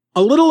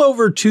A little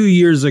over 2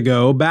 years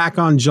ago, back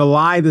on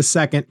July the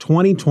 2nd,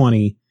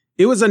 2020,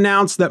 it was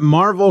announced that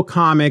Marvel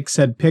Comics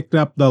had picked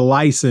up the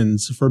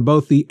license for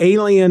both the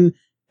Alien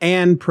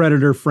and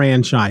Predator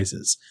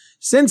franchises.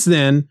 Since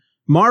then,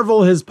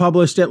 Marvel has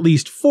published at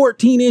least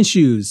 14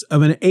 issues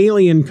of an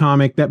Alien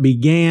comic that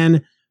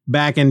began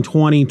back in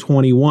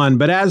 2021.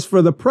 But as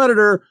for the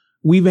Predator,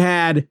 we've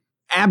had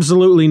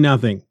absolutely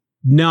nothing.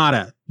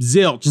 Nada.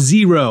 Zilch.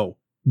 Zero.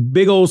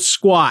 Big old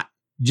squat.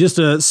 Just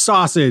a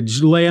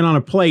sausage laying on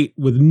a plate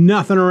with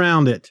nothing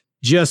around it.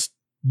 Just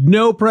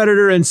no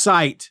Predator in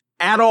sight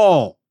at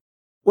all.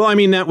 Well, I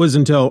mean, that was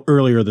until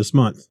earlier this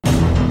month.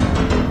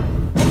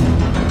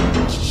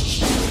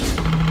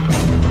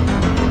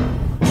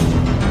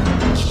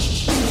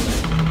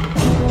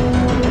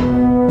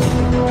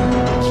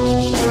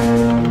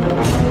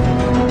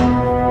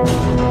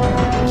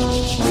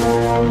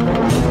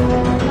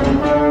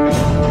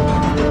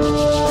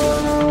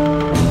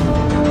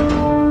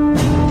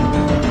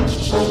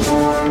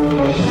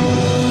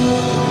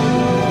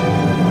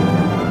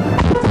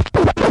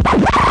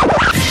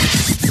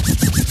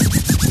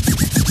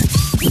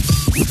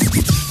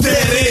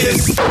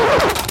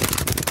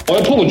 I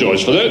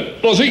apologise for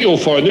that, but I think you'll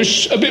find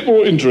this a bit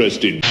more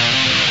interesting.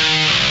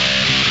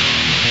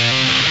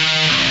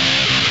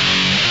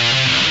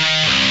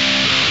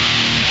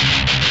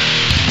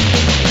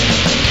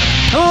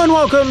 Hello and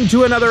welcome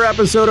to another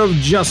episode of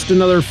Just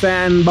Another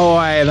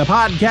Fanboy, the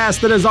podcast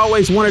that has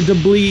always wanted to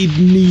bleed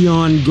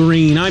neon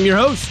green. I'm your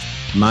host.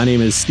 My name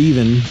is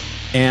Steven,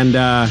 and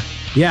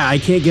yeah, I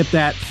can't get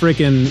that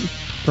frickin'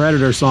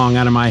 Predator song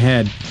out of my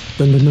head.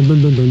 Dun, dun, dun,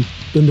 dun, dun, dun,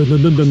 dun, dun,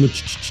 dun, dun,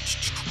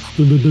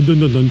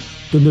 dun, dun.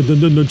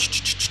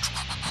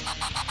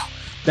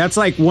 That's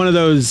like one of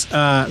those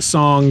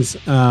songs.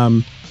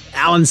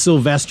 Alan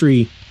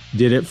Silvestri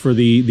did it for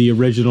the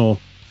original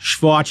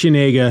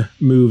Schwarzenegger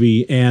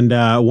movie, and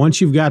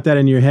once you've got that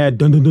in your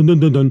head, you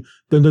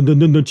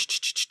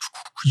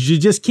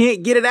just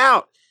can't get it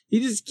out.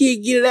 You just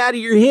can't get it out of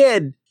your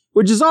head,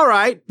 which is all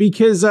right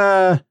because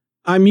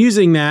I'm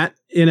using that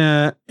in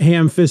a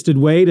ham-fisted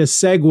way to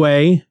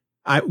segue.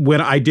 I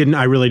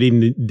really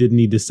didn't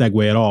need to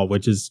segue at all,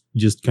 which is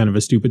just kind of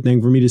a stupid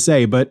thing for me to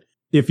say. But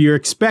if you're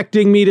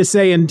expecting me to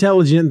say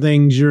intelligent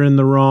things, you're in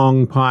the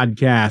wrong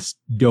podcast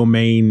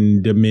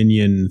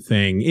dominion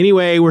thing.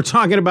 Anyway, we're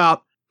talking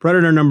about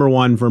Predator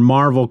 #1 for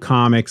Marvel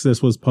Comics.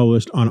 This was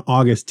published on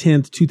August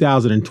 10th,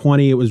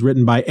 2020. It was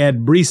written by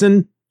Ed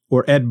Brisson,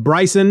 or Ed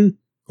Bryson,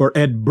 or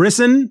Ed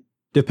Brisson,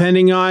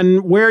 depending on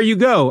where you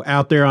go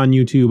out there on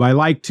YouTube. I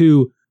like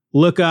to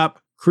look up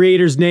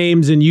creators'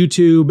 names in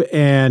YouTube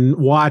and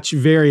watch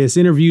various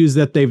interviews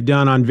that they've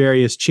done on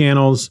various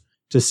channels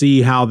to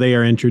see how they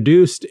are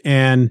introduced.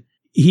 And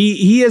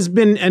he has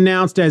been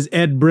announced as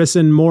Ed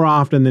Brisson more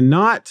often than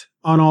not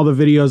on all the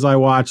videos I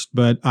watched,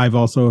 but I've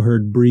also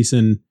heard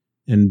Brisson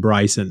and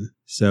Bryson.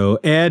 So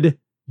Ed,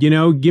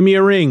 give me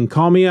a ring,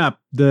 call me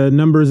up. The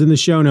number's in the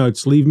show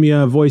notes. Leave me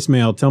a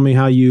voicemail. Tell me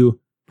how you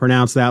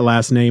pronounce that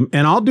last name,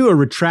 and I'll do a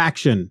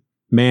retraction.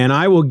 Man,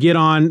 I will get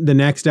on the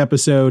next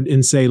episode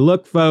and say,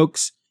 look,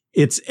 folks,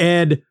 it's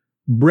Ed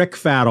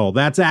Brickfattle.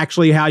 That's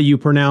actually how you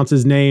pronounce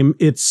his name.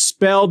 It's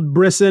spelled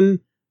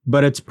Brisson,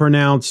 but it's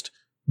pronounced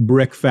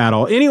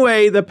Brickfattle.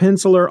 Anyway, the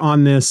penciler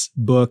on this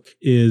book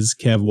is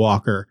Kev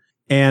Walker.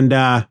 And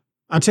I'll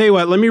tell you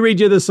what, let me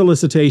read you the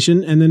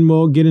solicitation, and then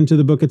we'll get into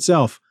the book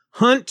itself.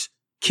 Hunt,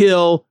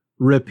 kill,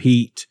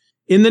 repeat.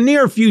 In the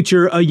near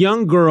future, a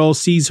young girl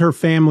sees her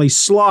family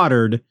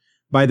slaughtered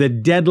by the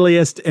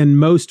deadliest and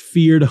most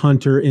feared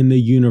hunter in the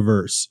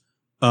universe,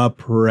 a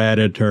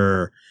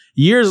predator.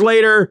 Years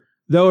later,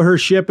 though her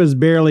ship is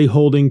barely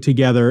holding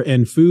together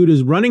and food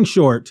is running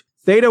short,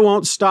 Theta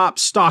won't stop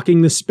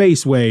stalking the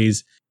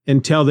spaceways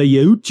until the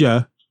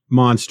Yautja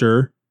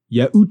monster,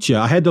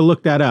 I had to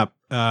look that up.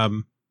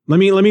 Let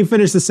me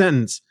finish the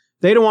sentence.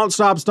 Theta won't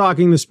stop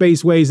stalking the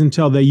spaceways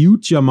until the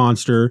Yautja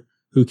monster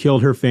who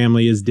killed her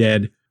family is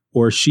dead,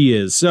 or she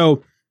is.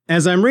 So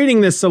as I'm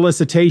reading this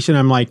solicitation,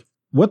 I'm like,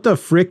 what the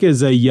frick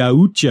is a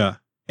Yautja?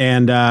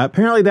 And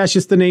apparently that's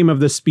just the name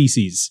of the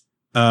species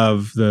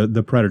of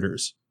the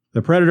predators.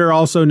 The predator,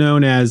 also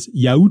known as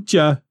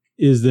Yautja,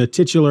 is the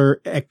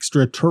titular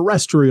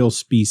extraterrestrial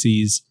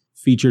species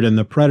featured in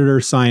the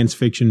Predator science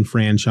fiction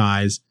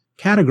franchise,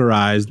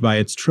 categorized by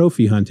its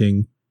trophy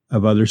hunting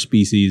of other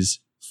species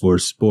for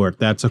sport.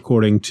 That's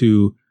according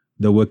to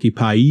the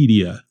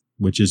Wikipedia,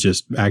 which is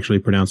just actually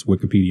pronounced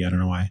Wikipedia. I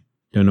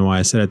don't know why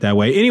I said it that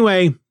way.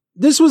 Anyway,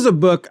 this was a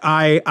book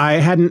I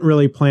hadn't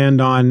really planned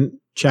on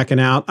checking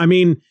out. I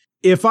mean,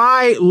 if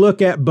I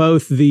look at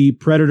both the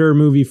Predator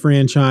movie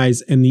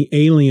franchise and the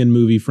Alien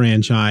movie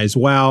franchise,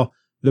 while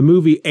the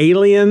movie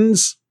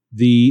Aliens,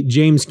 the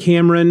James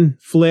Cameron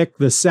flick,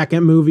 the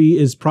second movie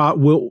is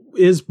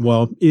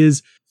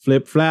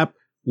flip flap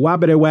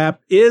wabbity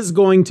wap, is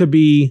going to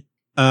be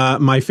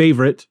my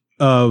favorite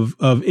of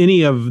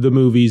any of the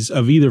movies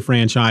of either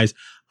franchise.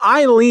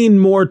 I lean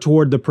more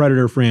toward the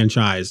Predator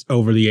franchise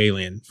over the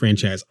Alien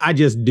franchise. I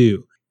just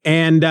do.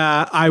 And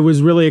I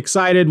was really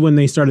excited when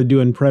they started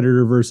doing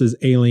Predator versus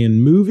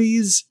Alien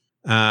movies.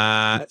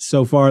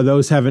 So far,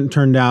 those haven't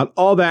turned out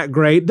all that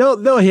great.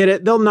 They'll hit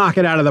it. They'll knock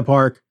it out of the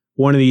park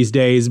one of these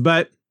days.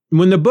 But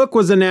when the book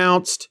was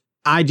announced,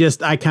 I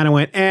kind of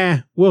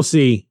went, we'll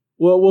see.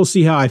 We'll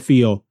see how I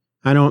feel.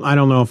 I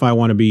don't know if I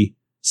want to be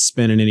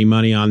spending any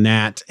money on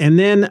that. And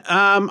then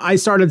I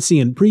started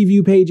seeing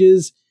preview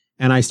pages,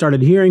 and I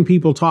started hearing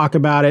people talk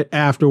about it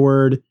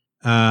afterward.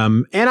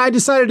 And I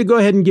decided to go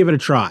ahead and give it a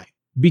try,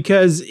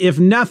 because if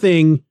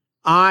nothing,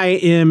 I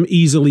am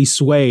easily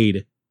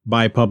swayed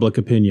by public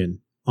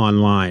opinion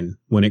online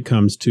when it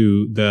comes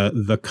to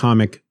the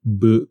comic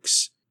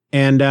books.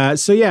 And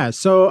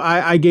so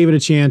I gave it a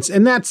chance.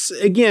 And that's,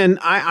 again,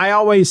 I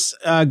always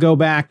go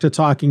back to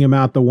talking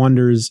about the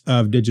wonders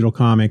of digital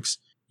comics.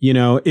 You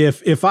know,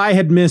 if I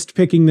had missed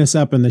picking this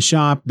up in the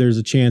shop, there's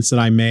a chance that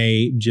I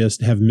may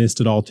just have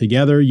missed it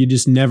altogether. You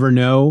just never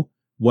know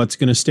what's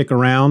going to stick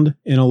around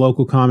in a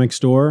local comic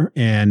store.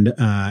 And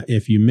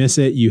if you miss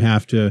it, you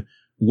have to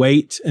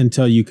wait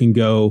until you can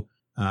go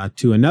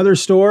to another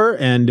store.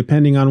 And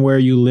depending on where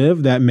you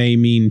live, that may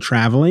mean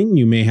traveling.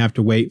 You may have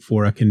to wait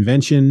for a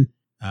convention.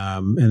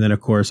 And then,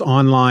 of course,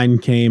 online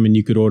came, and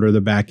you could order the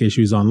back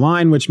issues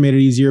online, which made it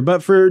easier.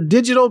 But for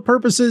digital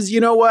purposes, you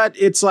know what?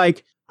 It's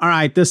like, all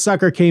right, this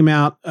sucker came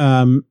out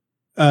a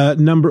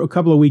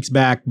couple of weeks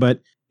back,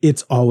 but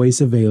it's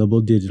always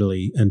available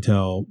digitally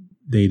until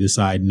they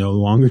decide no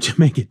longer to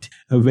make it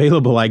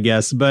available, I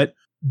guess. But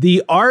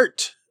the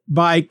art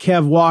by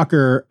Kev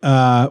Walker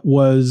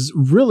was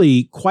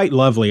really quite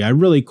lovely. I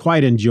really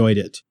quite enjoyed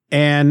it.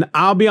 And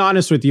I'll be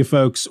honest with you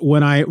folks,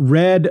 when I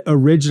read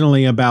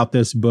originally about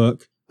this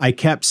book, I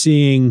kept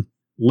seeing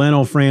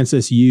Leinil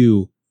Francis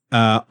Yu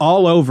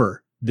all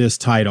over this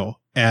title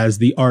as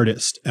the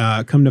artist.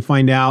 Come to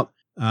find out,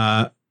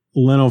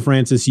 Leinil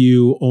Francis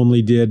Yu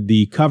only did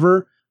the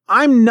cover.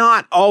 I'm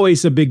not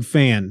always a big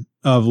fan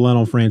of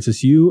Leinil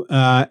Francis Yu.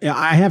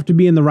 I have to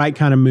be in the right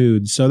kind of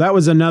mood. So that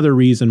was another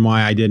reason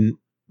why I didn't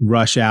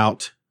rush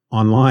out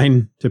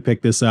online to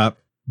pick this up.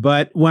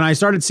 But when I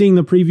started seeing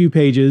the preview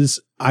pages,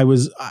 I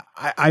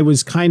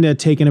was kind of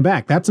taken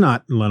aback. That's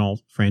not Leinil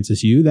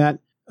Francis Yu.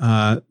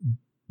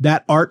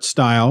 That art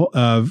style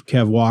of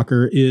Kev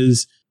Walker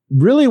is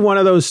really one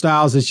of those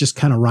styles that's just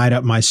kind of right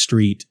up my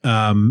street.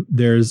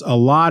 There's a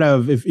lot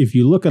of, if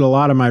you look at a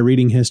lot of my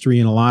reading history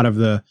and a lot of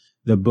the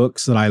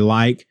books that I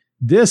like,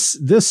 this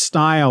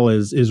style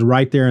is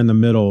right there in the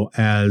middle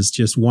as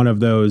just one of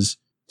those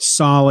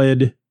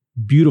solid,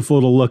 beautiful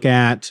to look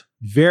at,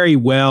 very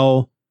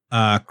well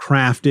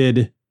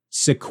crafted,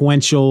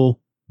 sequential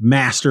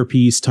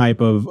masterpiece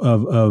type of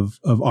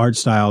art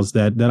styles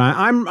that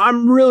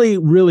I'm really,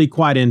 really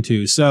quite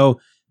into. So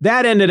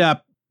that ended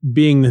up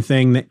being the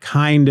thing that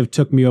kind of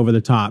took me over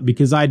the top,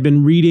 because I'd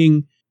been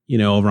reading,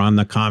 over on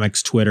the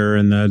comics Twitter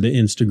and the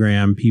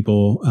Instagram,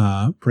 people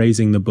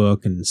praising the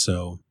book. And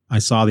so I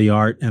saw the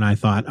art and I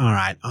thought, all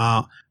right,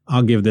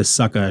 I'll give this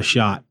sucker a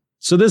shot.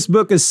 So this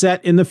book is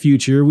set in the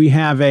future. We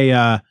have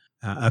a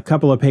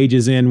couple of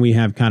pages in, we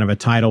have kind of a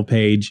title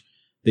page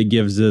that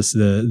gives us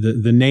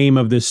the name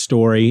of this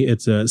story.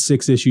 It's a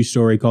 6-issue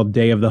story called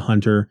Day of the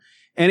Hunter.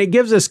 And it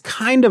gives us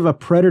kind of a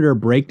Predator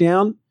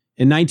breakdown.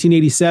 In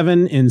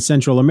 1987, in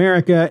Central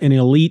America, an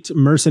elite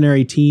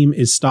mercenary team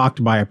is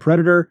stalked by a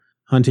predator,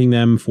 hunting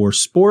them for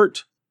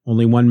sport.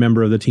 Only one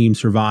member of the team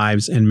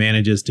survives and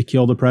manages to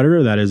kill the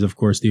predator. That is, of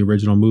course, the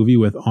original movie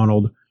with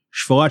Arnold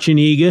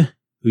Schwarzenegger,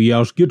 who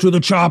yells, "Get to the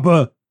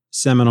chopper!"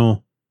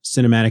 Seminal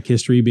cinematic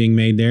history being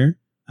made there.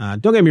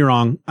 Don't get me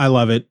wrong, I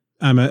love it.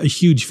 I'm a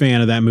huge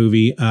fan of that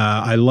movie.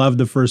 I love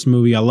the first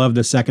movie. I love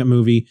the second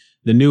movie.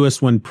 The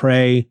newest one,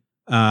 Prey,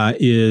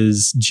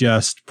 is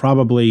just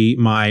probably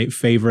my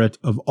favorite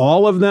of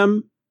all of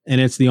them. And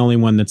it's the only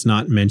one that's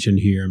not mentioned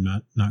here.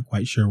 I'm not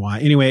quite sure why.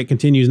 Anyway, it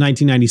continues.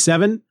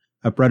 1997,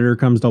 a predator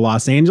comes to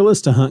Los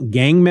Angeles to hunt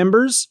gang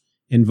members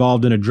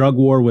involved in a drug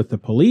war with the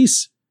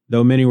police.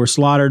 Though many were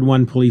slaughtered,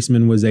 one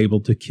policeman was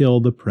able to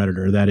kill the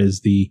predator. That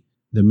is the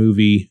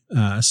movie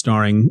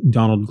starring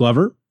Donald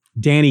Glover.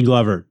 Danny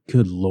Glover,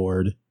 good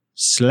Lord,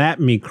 slap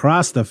me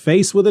across the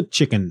face with a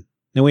chicken.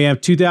 Then we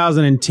have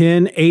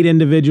 2010, 8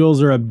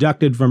 individuals are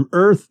abducted from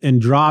Earth and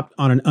dropped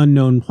on an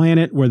unknown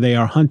planet where they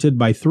are hunted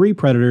by 3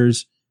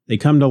 predators. They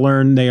come to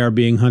learn they are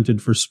being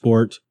hunted for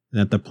sport,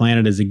 and that the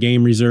planet is a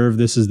game reserve.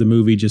 This is the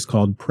movie just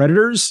called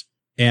Predators.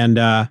 And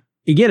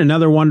again,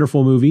 another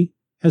wonderful movie,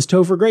 has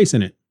Topher Grace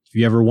in it. If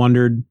you ever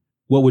wondered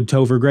what would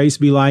Topher Grace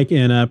be like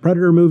in a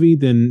Predator movie,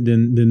 then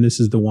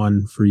this is the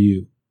one for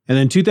you. And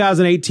then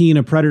 2018,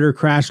 a predator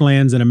crash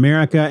lands in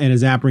America and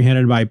is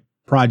apprehended by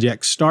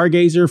Project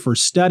Stargazer for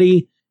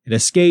study. It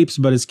escapes,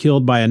 but is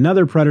killed by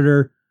another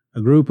predator.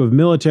 A group of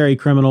military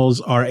criminals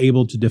are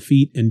able to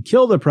defeat and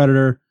kill the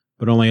predator,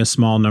 but only a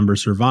small number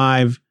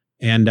survive.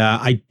 And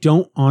I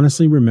don't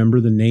honestly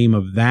remember the name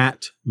of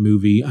that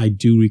movie. I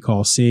do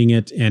recall seeing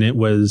it, and it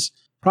was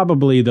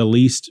probably the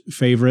least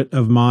favorite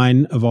of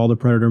mine of all the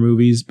Predator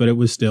movies, but it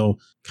was still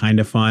kind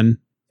of fun.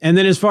 And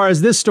then as far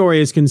as this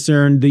story is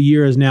concerned, the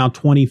year is now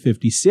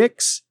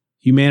 2056.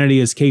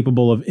 Humanity is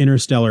capable of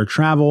interstellar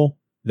travel.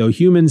 Though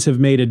humans have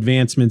made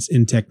advancements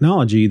in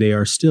technology, they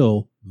are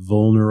still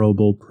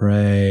vulnerable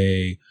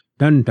prey.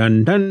 Dun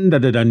dun dun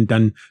dun dun dun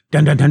dun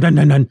dun dun dun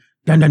dun dun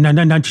dun dun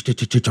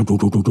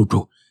dun dun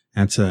dun.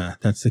 That's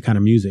the kind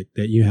of music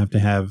that you have to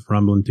have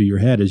rumbling through your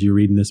head as you're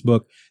reading this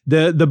book.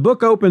 The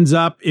book opens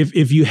up,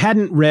 if you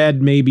hadn't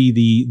read maybe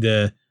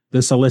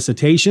the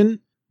solicitation,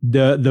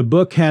 the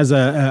book has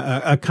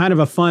a kind of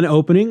a fun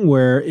opening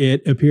where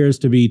it appears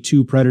to be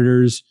two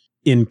predators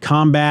in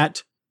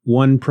combat.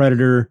 One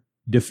predator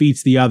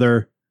defeats the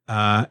other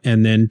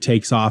and then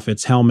takes off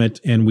its helmet,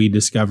 and we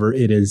discover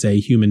it is a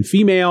human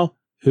female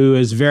who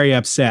is very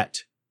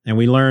upset. And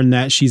we learn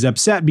that she's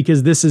upset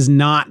because this is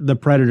not the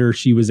predator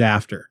she was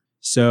after.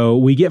 So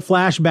we get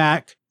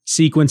flashback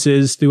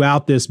sequences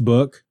throughout this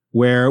book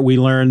where we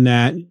learn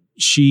that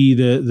she,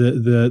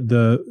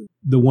 the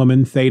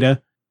woman,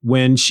 Theta,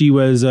 when she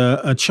was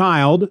a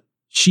child,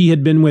 she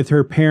had been with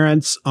her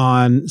parents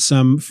on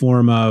some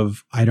form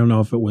of, I don't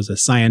know if it was a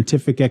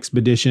scientific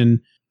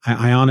expedition.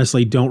 I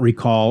honestly don't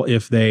recall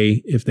if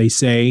they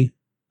say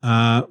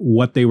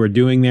what they were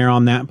doing there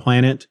on that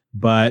planet,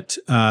 but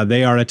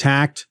they are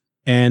attacked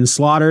and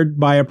slaughtered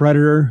by a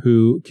predator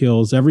who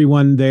kills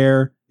everyone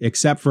there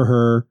except for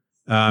her.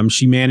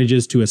 She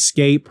manages to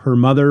escape her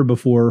mother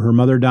before her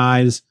mother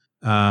dies,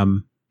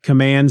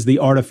 commands the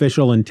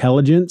artificial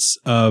intelligence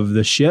of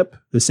the ship,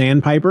 the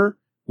Sandpiper,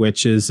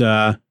 which is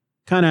kind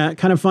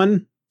of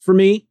fun for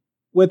me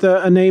with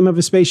a name of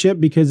a spaceship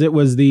because it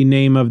was the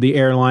name of the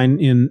airline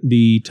in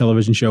the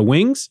television show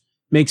Wings.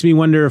 Makes me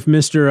wonder if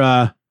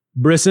Mr.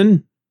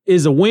 Brisson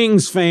is a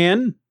Wings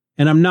fan,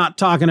 and I'm not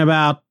talking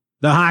about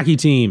the hockey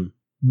team.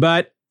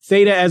 But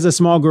Theta, as a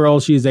small girl,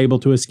 she is able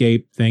to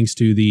escape thanks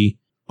to the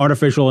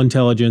artificial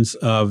intelligence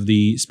of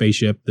the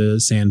spaceship, the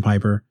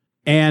Sandpiper.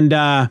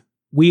 And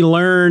we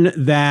learn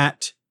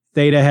that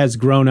Theta has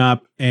grown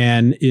up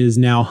and is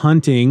now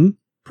hunting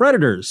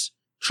predators,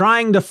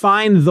 trying to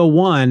find the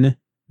one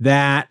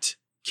that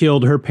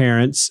killed her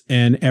parents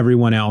and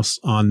everyone else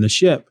on the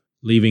ship,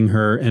 leaving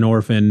her an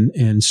orphan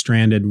and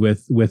stranded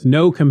with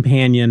no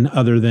companion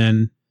other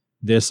than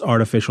this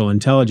artificial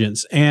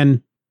intelligence.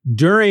 And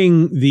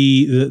during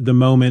the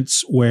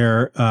moments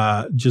where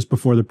just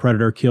before the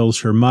predator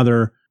kills her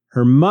mother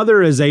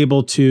is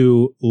able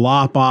to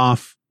lop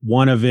off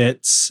one of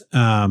its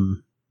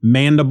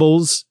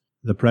mandibles.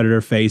 The predator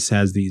face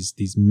has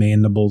these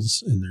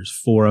mandibles, and there's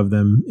 4 of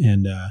them,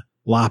 and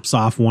lops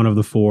off one of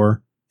the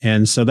 4.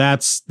 And so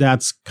that's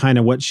kind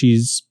of what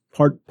she's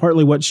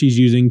partly what she's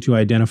using to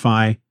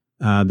identify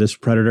this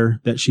predator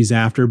that she's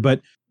after.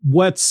 But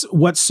what's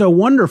so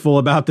wonderful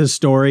about this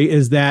story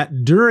is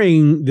that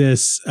during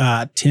this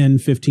 10,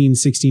 15,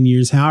 16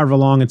 years, however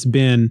long it's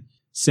been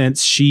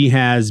since she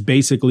has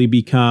basically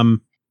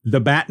become the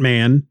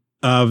Batman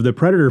of the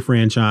Predator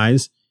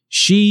franchise,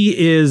 she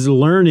is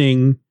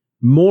learning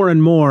more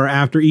and more.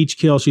 After each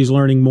kill, she's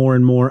learning more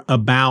and more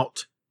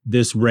about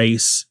this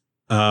race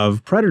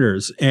of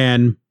predators.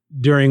 And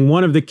during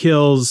one of the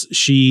kills,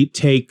 she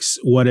takes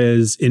what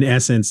is, in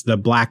essence, the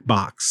black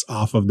box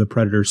off of the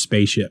Predator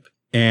spaceship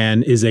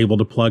and is able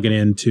to plug it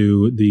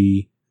into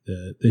the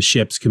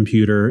ship's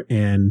computer.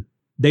 And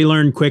they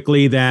learn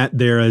quickly that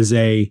there is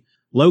a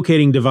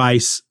locating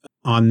device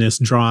on this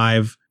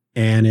drive,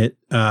 and it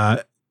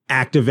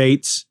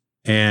activates,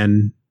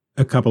 and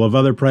a couple of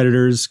other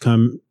predators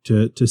come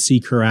to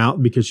seek her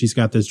out because she's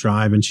got this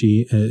drive, and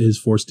she is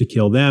forced to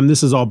kill them.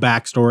 This is all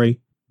backstory,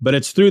 but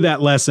it's through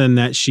that lesson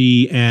that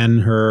she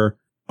and her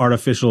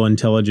artificial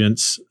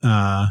intelligence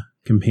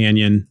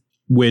companion,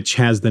 which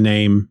has the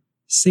name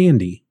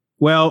Sandy.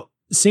 Well,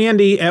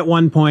 Sandy at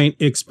one point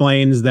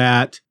explains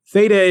that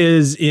Theta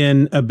is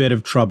in a bit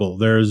of trouble.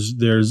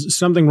 There's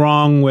something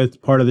wrong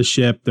with part of the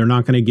ship. They're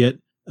not going to get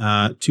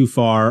too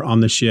far on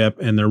the ship,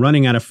 and they're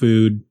running out of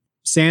food.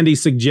 Sandy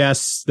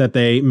suggests that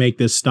they make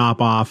this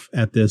stop off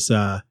at this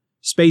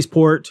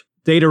spaceport.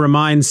 Theta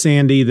reminds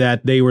Sandy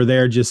that they were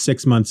there just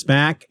 6 months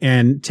back,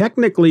 and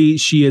technically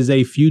she is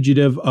a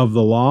fugitive of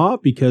the law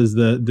because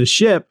the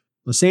ship,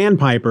 the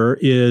Sandpiper,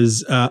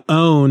 is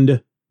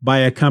owned by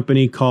a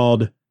company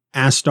called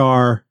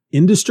Astar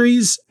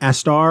Industries,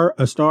 Astar,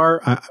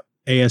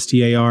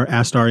 A-S-T-A-R,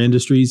 Astar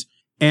Industries.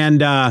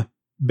 And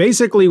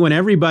basically when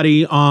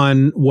everybody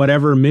on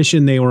whatever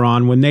mission they were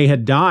on, when they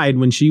had died,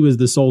 when she was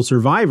the sole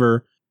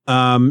survivor,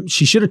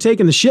 she should have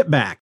taken the ship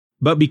back.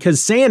 But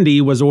because Sandy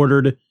was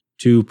ordered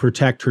to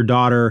protect her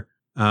daughter,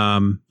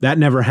 that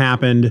never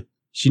happened.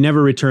 She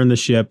never returned the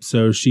ship,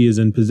 so she is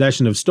in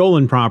possession of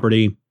stolen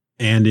property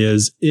and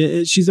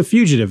she's a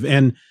fugitive.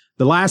 And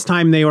the last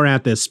time they were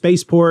at this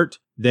spaceport,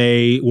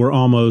 they were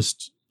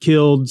almost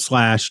killed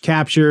 /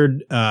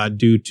 captured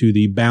due to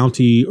the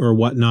bounty or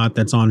whatnot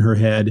that's on her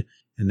head,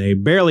 and they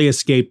barely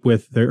escaped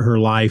with her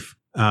life.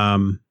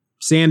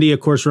 Sandy, of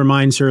course,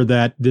 reminds her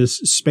that this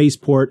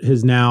spaceport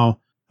is now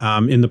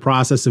in the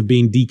process of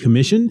being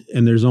decommissioned,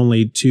 and there's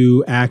only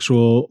 2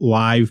 actual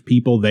live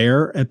people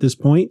there at this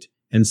point.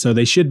 And so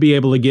they should be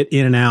able to get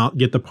in and out,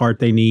 get the part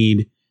they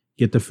need,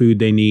 get the food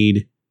they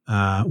need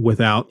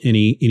without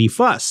any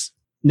fuss.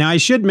 Now, I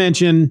should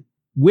mention,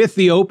 with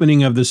the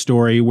opening of the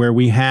story where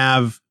we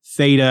have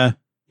Theta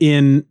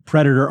in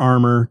Predator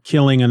armor,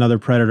 killing another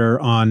Predator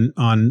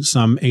on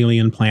some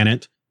alien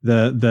planet.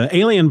 The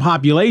alien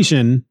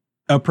population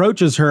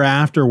approaches her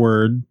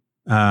afterward.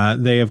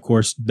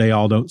 They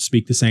all don't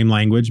speak the same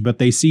language, but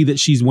they see that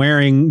she's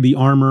wearing the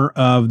armor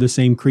of the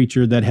same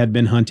creature that had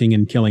been hunting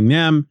and killing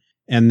them.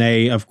 And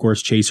they, of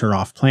course, chase her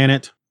off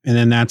planet. And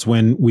then that's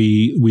when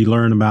we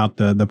learn about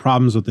the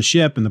problems with the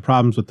ship and the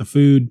problems with the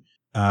food.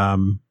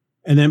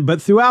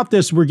 But throughout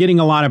this, we're getting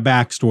a lot of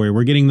backstory.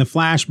 We're getting the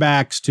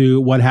flashbacks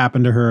to what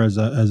happened to her as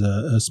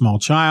a small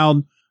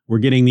child. We're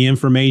getting the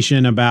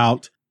information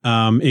about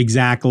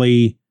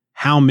exactly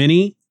how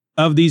many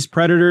of these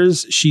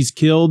predators she's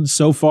killed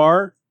so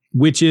far,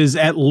 which is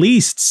at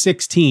least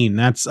 16.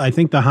 That's, I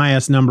think, the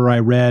highest number I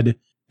read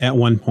at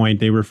one point.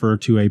 They refer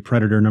to a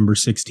predator number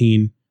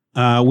 16.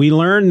 We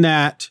learn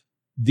that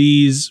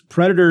these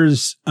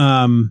predators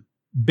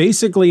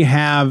basically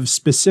have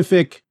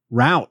specific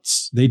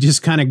routes. They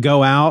just kind of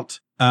go out.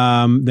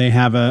 They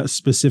have a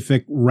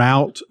specific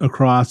route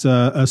across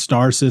a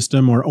star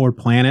system or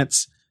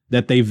planets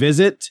that they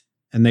visit,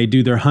 and they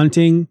do their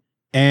hunting.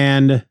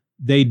 And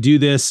they do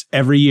this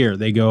every year.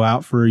 They go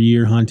out for a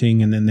year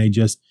hunting, and then they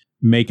just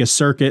make a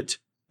circuit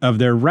of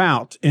their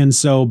route. And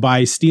so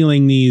by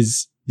stealing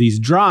these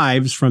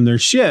drives from their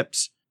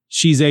ships,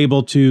 she's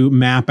able to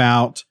map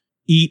out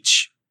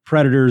each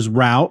predator's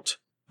route.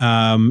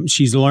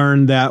 She's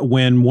learned that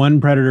when one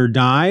predator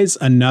dies,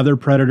 another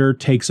predator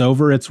takes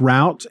over its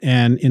route,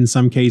 and in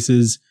some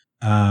cases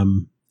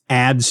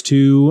adds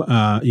to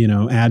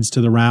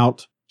the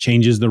route,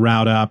 changes the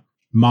route up,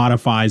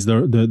 modifies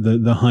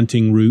the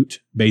hunting route,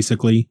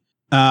 basically.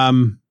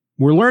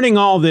 We're learning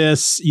all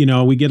this.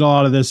 We get a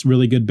lot of this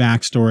really good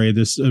backstory,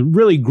 this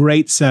really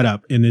great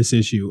setup in this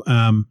issue.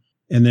 And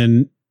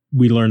then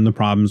we learn the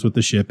problems with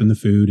the ship and the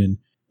food,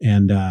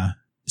 and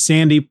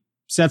Sandy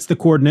sets the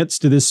coordinates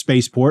to this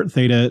spaceport.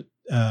 Theta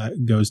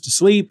goes to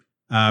sleep.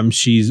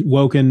 She's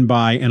woken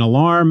by an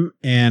alarm,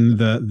 and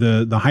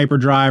the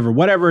hyperdrive or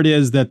whatever it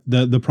is that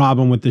the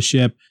problem with the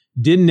ship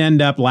didn't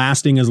end up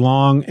lasting as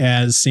long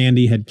as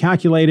Sandy had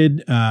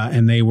calculated,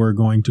 and they were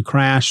going to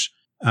crash.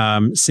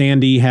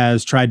 Sandy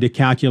has tried to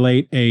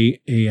calculate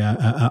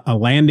a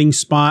landing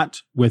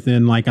spot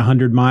within like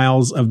 100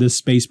 miles of this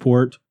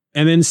spaceport,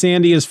 and then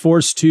Sandy is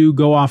forced to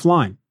go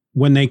offline.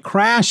 When they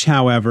crash,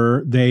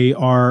 however, they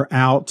are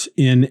out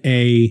in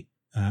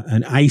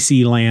an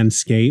icy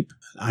landscape,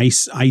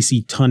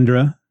 icy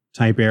tundra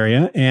type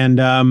area,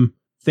 and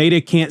Theta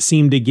can't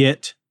seem to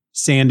get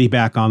Sandy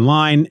back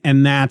online,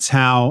 and that's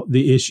how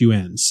the issue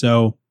ends.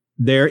 So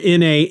they're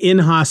in a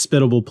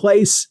inhospitable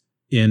place,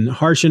 in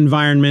harsh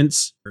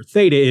environments.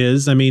 Theta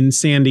is,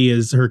 Sandy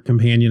is her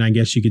companion, I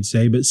guess you could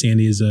say, but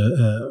Sandy is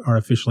a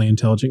artificially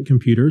intelligent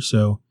computer,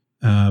 so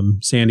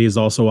Sandy is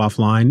also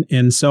offline.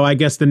 And so I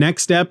guess the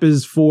next step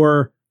is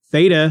for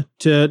Theta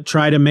to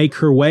try to make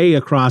her way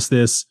across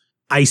this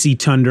icy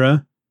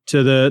tundra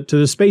to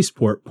the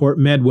spaceport, Port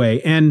Medway.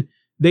 And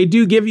they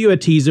do give you a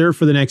teaser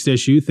for the next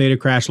issue. Theta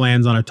crash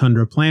lands on a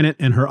tundra planet,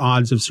 and her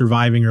odds of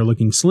surviving are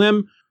looking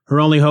slim.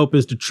 Her only hope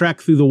is to trek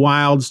through the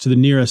wilds to the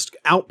nearest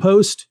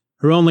outpost.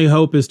 But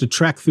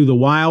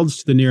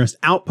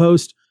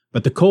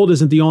the cold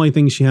isn't the only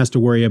thing she has to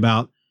worry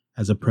about,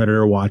 as a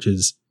predator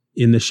watches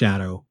in the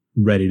shadow,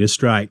 ready to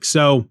strike.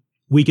 So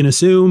we can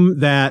assume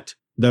that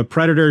the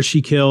predator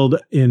she killed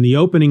in the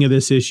opening of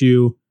this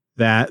issue,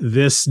 that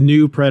this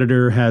new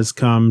predator has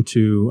come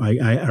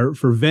to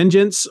for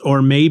vengeance,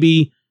 or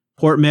maybe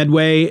Port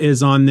Medway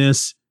is on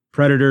this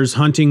predator's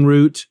hunting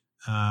route.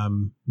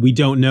 We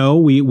don't know.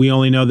 We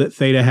only know that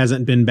Theta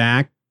hasn't been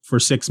back for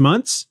 6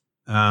 months.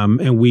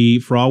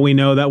 And for all we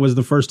know, that was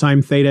the first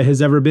time Theta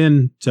has ever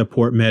been to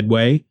Port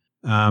Medway.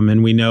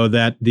 And we know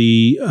that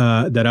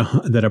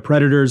that a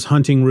predator's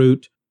hunting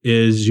route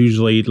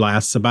usually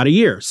lasts about a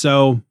year.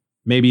 So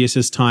maybe it's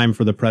just time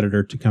for the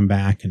predator to come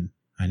back. And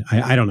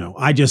I don't know.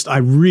 I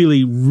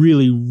really,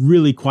 really,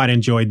 really quite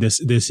enjoyed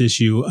this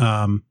issue.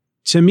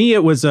 To me,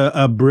 it was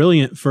a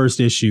brilliant first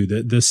issue.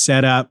 The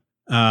setup,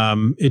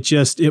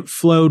 it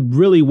flowed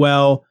really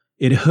well.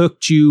 It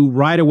hooked you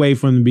right away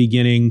from the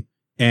beginning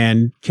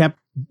and kept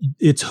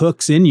its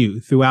hooks in you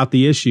throughout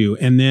the issue,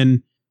 and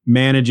then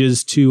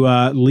manages to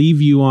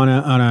leave you on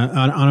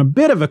a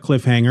bit of a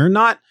cliffhanger.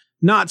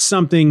 Not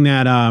something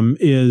that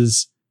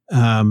is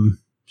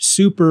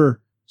super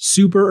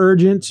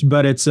urgent,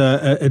 but it's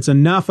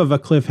enough of a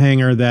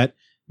cliffhanger that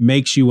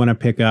makes you want to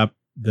pick up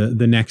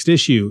the next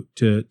issue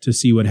to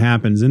see what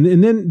happens. And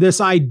then this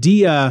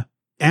idea,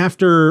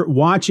 after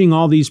watching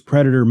all these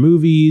Predator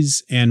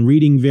movies and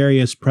reading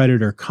various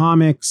Predator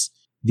comics,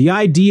 the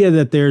idea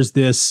that there's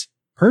this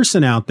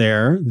person out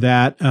there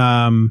that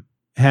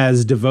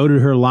has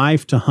devoted her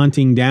life to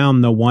hunting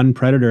down the one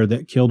predator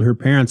that killed her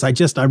parents,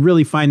 I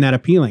really find that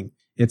appealing.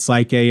 It's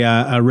like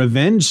a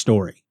revenge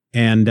story.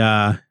 And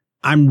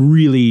I'm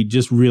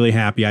really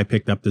happy I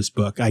picked up this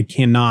book. I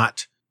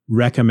cannot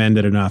recommend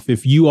it enough.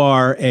 If you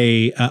are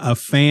a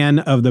fan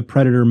of the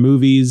Predator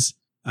movies,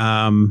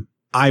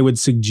 I would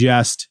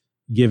suggest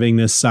giving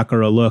this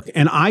sucker a look.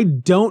 And I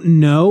don't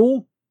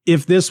know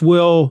if this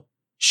will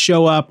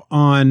show up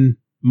on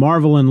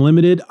Marvel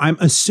Unlimited. I'm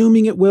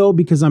assuming it will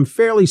because I'm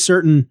fairly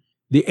certain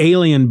the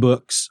Alien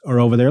books are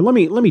over there. Let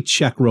me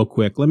check real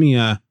quick. Let me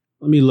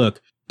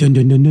look. Dun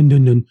dun dun dun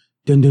dun dun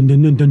dun dun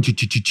dun dun dun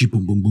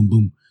boom boom boom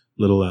boom.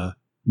 Little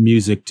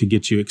music to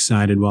get you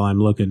excited while I'm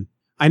looking.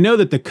 I know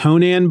that the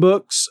Conan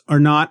books are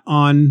not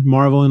on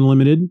Marvel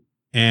Unlimited,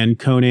 and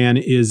Conan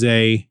is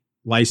a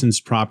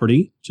licensed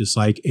property, just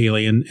like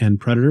Alien and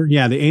Predator.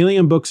 Yeah, the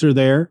Alien books are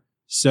there.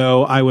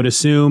 So I would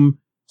assume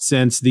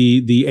since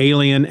the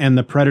Alien and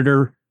the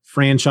Predator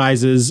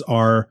franchises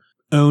are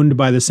owned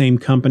by the same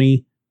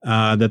company,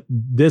 that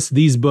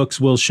these books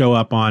will show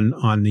up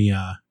on the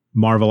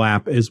Marvel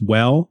app as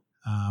well.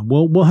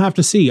 We'll have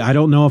to see. I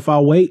don't know if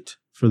I'll wait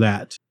for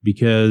that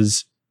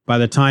because by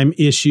the time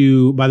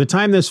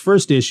this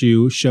first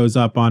issue shows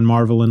up on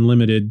Marvel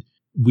Unlimited,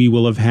 we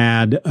will have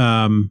had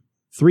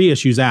 3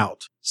 issues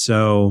out.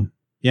 So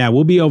yeah,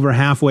 we'll be over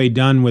halfway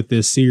done with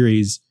this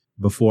series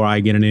before I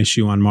get an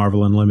issue on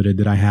Marvel Unlimited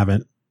that I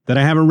haven't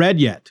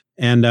read yet.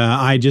 And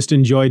I just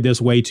enjoyed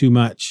this way too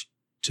much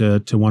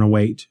to want to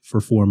wait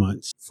for 4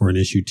 months for an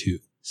issue 2.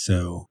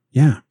 So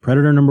yeah,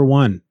 Predator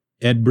 #1,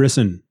 Ed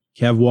Brisson,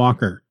 Kev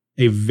Walker,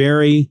 a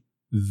very,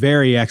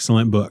 very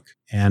excellent book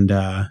and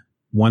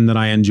one that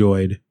I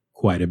enjoyed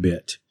quite a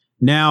bit.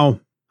 Now,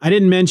 I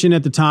didn't mention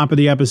at the top of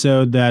the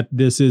episode that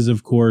this is,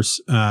 of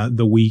course,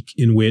 the week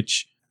in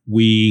which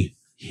we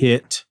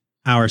hit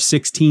our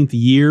 16th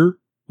year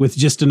with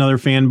Just Another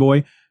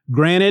Fanboy.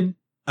 Granted,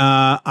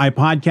 I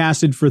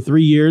podcasted for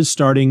 3 years,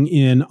 starting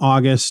in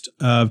August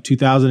of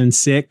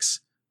 2006,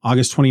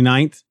 August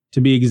 29th to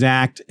be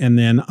exact. And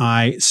then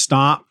I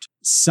stopped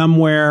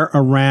somewhere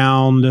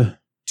around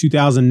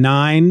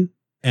 2009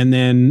 and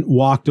then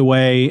walked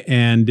away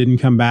and didn't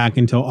come back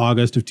until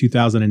August of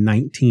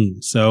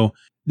 2019. So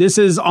this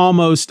is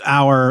almost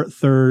our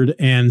 3rd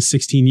and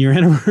 16-year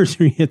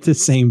anniversary at the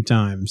same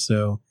time.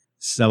 So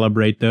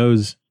celebrate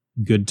those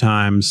good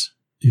times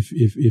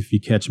if you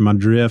catch my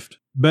drift.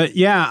 But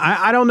yeah,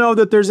 I don't know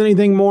that there's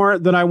anything more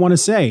that I want to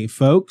say,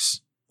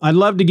 folks. I'd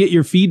love to get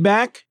your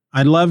feedback.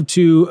 I'd love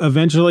to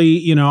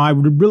eventually, I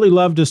would really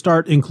love to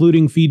start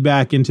including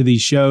feedback into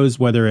these shows,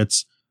 whether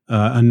it's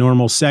a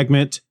normal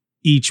segment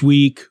each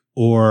week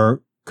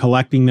or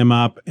collecting them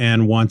up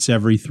and once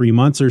every 3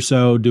 months or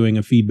so doing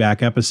a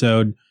feedback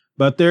episode.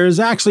 But there's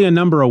actually a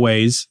number of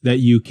ways that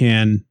you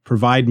can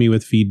provide me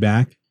with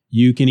feedback.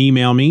 You can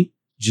email me,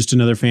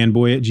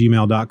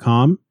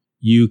 justanotherfanboy@gmail.com.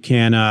 You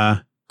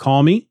can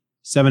call me,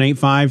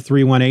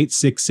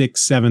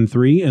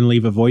 785-318-6673, and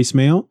leave a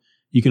voicemail.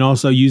 You can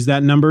also use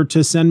that number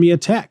to send me a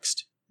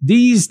text.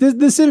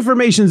 This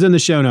information's in the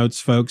show notes,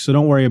 folks, so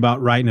don't worry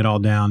about writing it all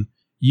down.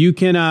 You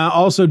can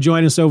also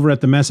join us over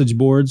at the message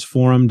boards,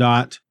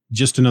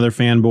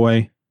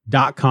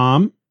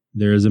 forum.justanotherfanboy.com.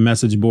 There is a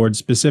message board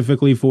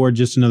specifically for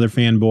Just Another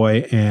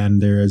Fanboy, and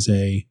there is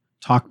a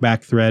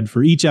talkback thread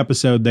for each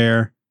episode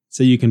there,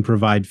 so you can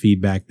provide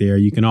feedback there.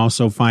 You can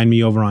also find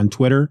me over on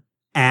Twitter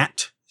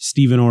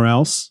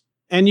 @StephenOrElse,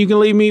 and you can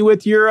leave me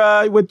with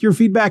your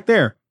feedback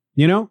there.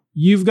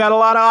 You've got a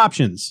lot of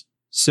options,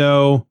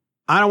 so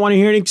I don't want to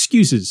hear any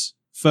excuses,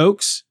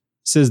 folks.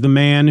 Says the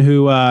man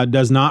who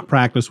does not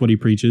practice what he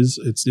preaches.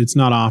 It's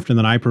not often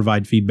that I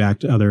provide feedback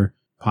to other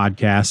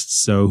podcasts,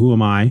 so who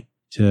am I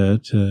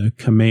to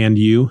command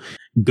you?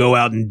 Go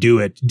out and do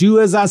it. Do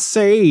as I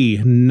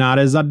say, not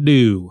as I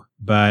do.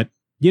 But,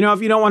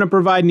 if you don't want to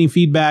provide any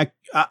feedback,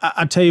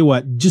 I tell you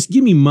what, just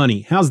give me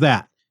money. How's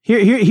that?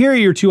 Here are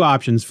your 2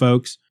 options,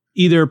 folks.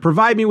 Either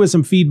provide me with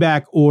some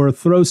feedback or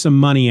throw some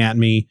money at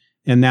me,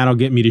 and that'll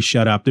get me to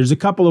shut up. There's a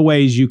couple of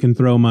ways you can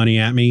throw money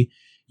at me.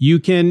 You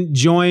can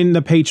join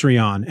the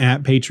Patreon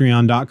at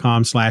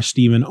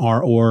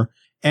patreon.com/StephenROr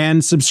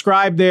and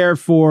subscribe there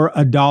for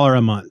 $1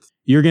 a month.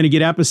 You're going to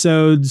get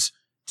episodes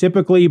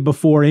typically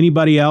before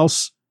anybody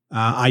else.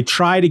 I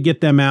try to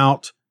get them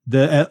out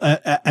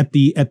at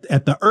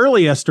the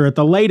earliest or at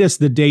the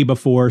latest the day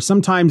before.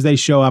 Sometimes they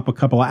show up a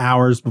couple of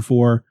hours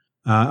before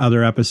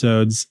other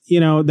episodes.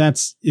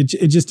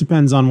 It just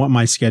depends on what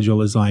my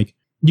schedule is like.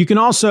 You can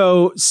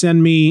also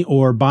send me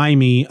or buy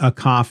me a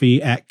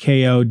coffee at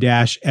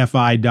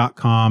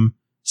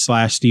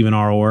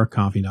ko-fi.com/StephenROr,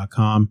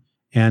 coffee.com.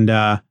 And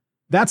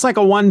that's like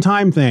a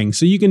one-time thing.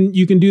 So you can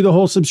do the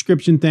whole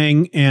subscription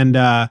thing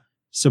and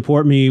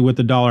support me with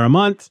 $1 a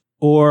month.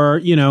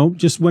 Or,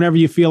 just whenever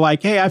you feel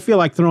like, hey, I feel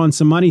like throwing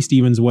some money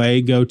Stephen's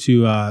way, go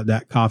to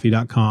that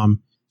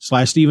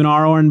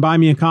coffee.com/StephenROr and buy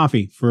me a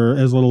coffee for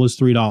as little as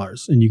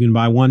 $3. And you can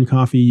buy one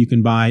coffee. You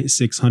can buy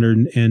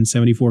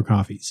 674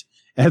 coffees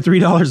at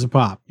 $3 a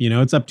pop.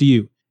 It's up to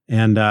you.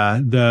 And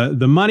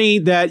the money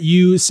that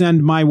you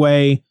send my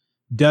way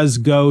does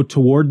go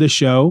toward the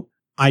show.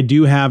 I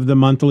do have the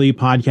monthly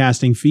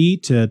podcasting fee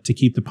to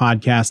keep the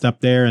podcast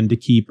up there and to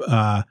keep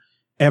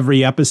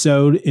every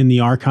episode in the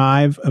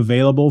archive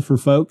available for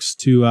folks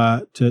to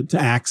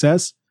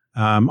access.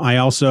 I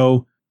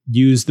also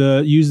use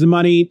the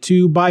money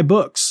to buy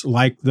books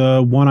like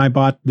the one I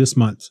bought this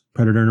month,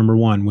 Predator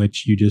 #1,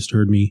 which you just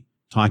heard me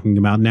talking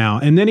about now.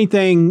 And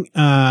anything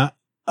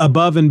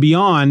above and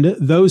beyond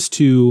those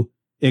 2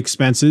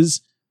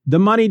 expenses, the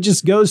money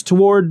just goes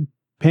toward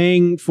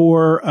paying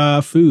for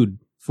food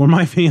for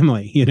my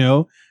family,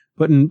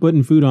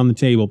 putting food on the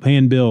table,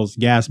 paying bills,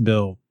 gas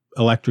bill,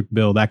 electric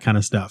bill, that kind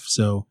of stuff.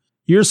 So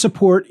your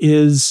support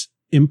is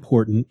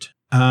important.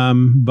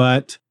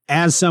 But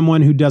as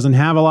someone who doesn't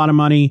have a lot of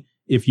money,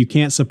 if you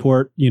can't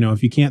support,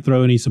 if you can't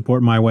throw any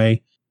support my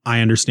way,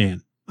 I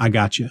understand. I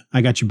got you.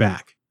 I got you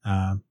back.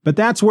 But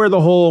that's where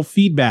the whole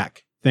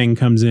feedback thing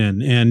comes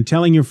in, and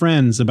telling your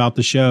friends about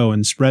the show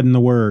and spreading the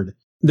word.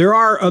 There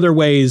are other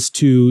ways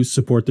to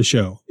support the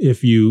show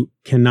if you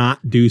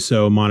cannot do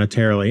so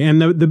monetarily.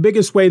 And the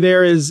biggest way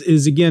there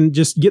is again,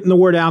 just getting the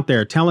word out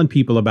there, telling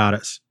people about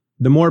us.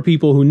 The more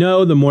people who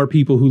know, the more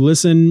people who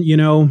listen,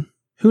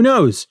 who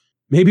knows?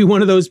 Maybe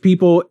one of those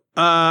people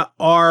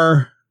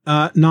are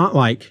not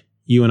like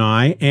you and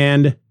I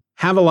and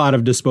have a lot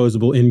of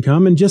disposable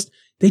income and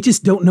they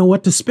just don't know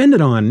what to spend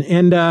it on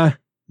and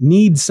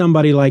need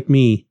somebody like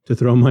me to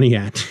throw money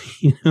at.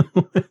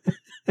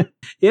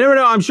 You never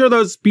know. I'm sure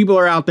those people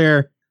are out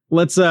there.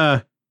 Let's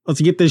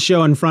get this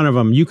show in front of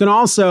them. You can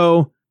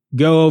also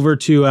go over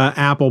to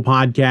Apple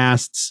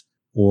Podcasts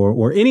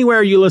or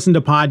anywhere you listen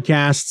to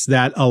podcasts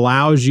that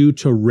allows you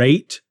to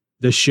rate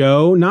the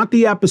show, not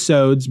the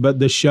episodes, but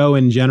the show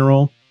in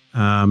general.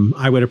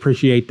 I would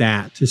appreciate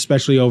that,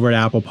 especially over at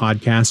Apple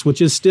Podcasts,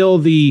 which is still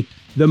the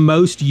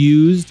most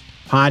used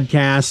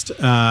podcast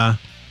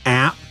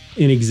app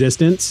in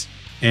existence.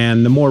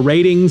 And the more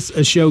ratings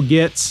a show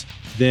gets,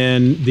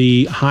 then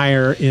the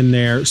higher in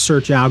their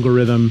search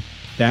algorithm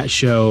that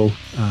show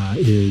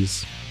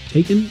is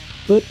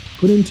put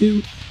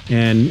into,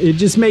 and it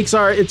just makes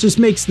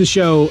the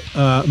show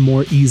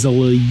more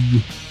easily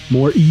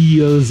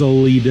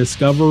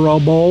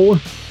discoverable.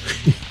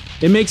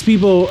 It makes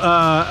people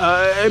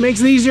it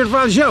makes it easier to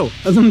find the show.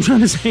 That's what I'm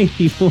trying to say.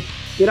 People,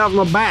 get off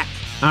my back.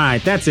 All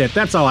right, that's it.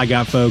 That's all I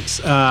got, folks.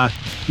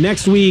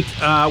 Next week,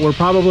 we're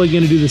probably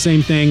going to do the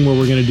same thing where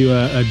we're going to do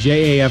a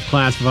JAF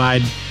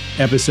Classified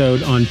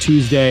episode on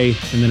Tuesday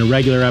and then a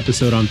regular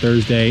episode on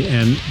Thursday.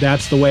 And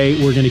that's the way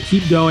we're going to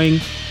keep going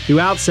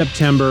throughout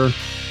September.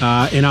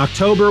 In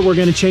October, we're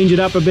going to change it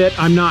up a bit.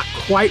 I'm not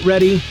quite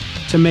ready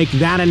to make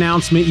that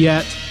announcement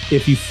yet.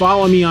 If you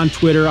follow me on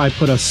Twitter, I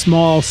put a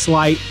small,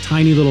 slight,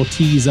 tiny little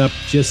tease up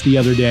just the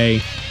other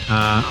day.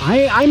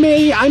 I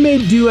may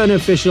do an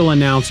official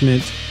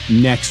announcement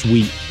next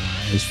week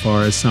as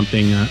far as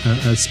something,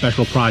 a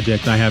special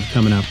project I have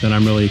coming up that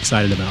I'm really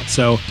excited about.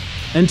 So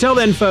until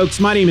then, folks,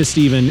 my name is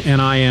Steven,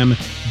 and I am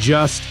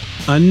just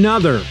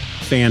another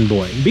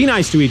fanboy. Be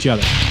nice to each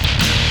other.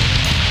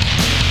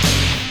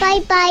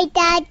 Bye-bye,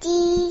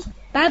 Daddy.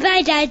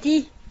 Bye-bye,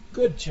 Daddy.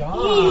 Good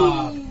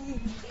job.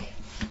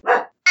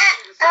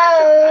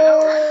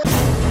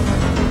 Uh-oh.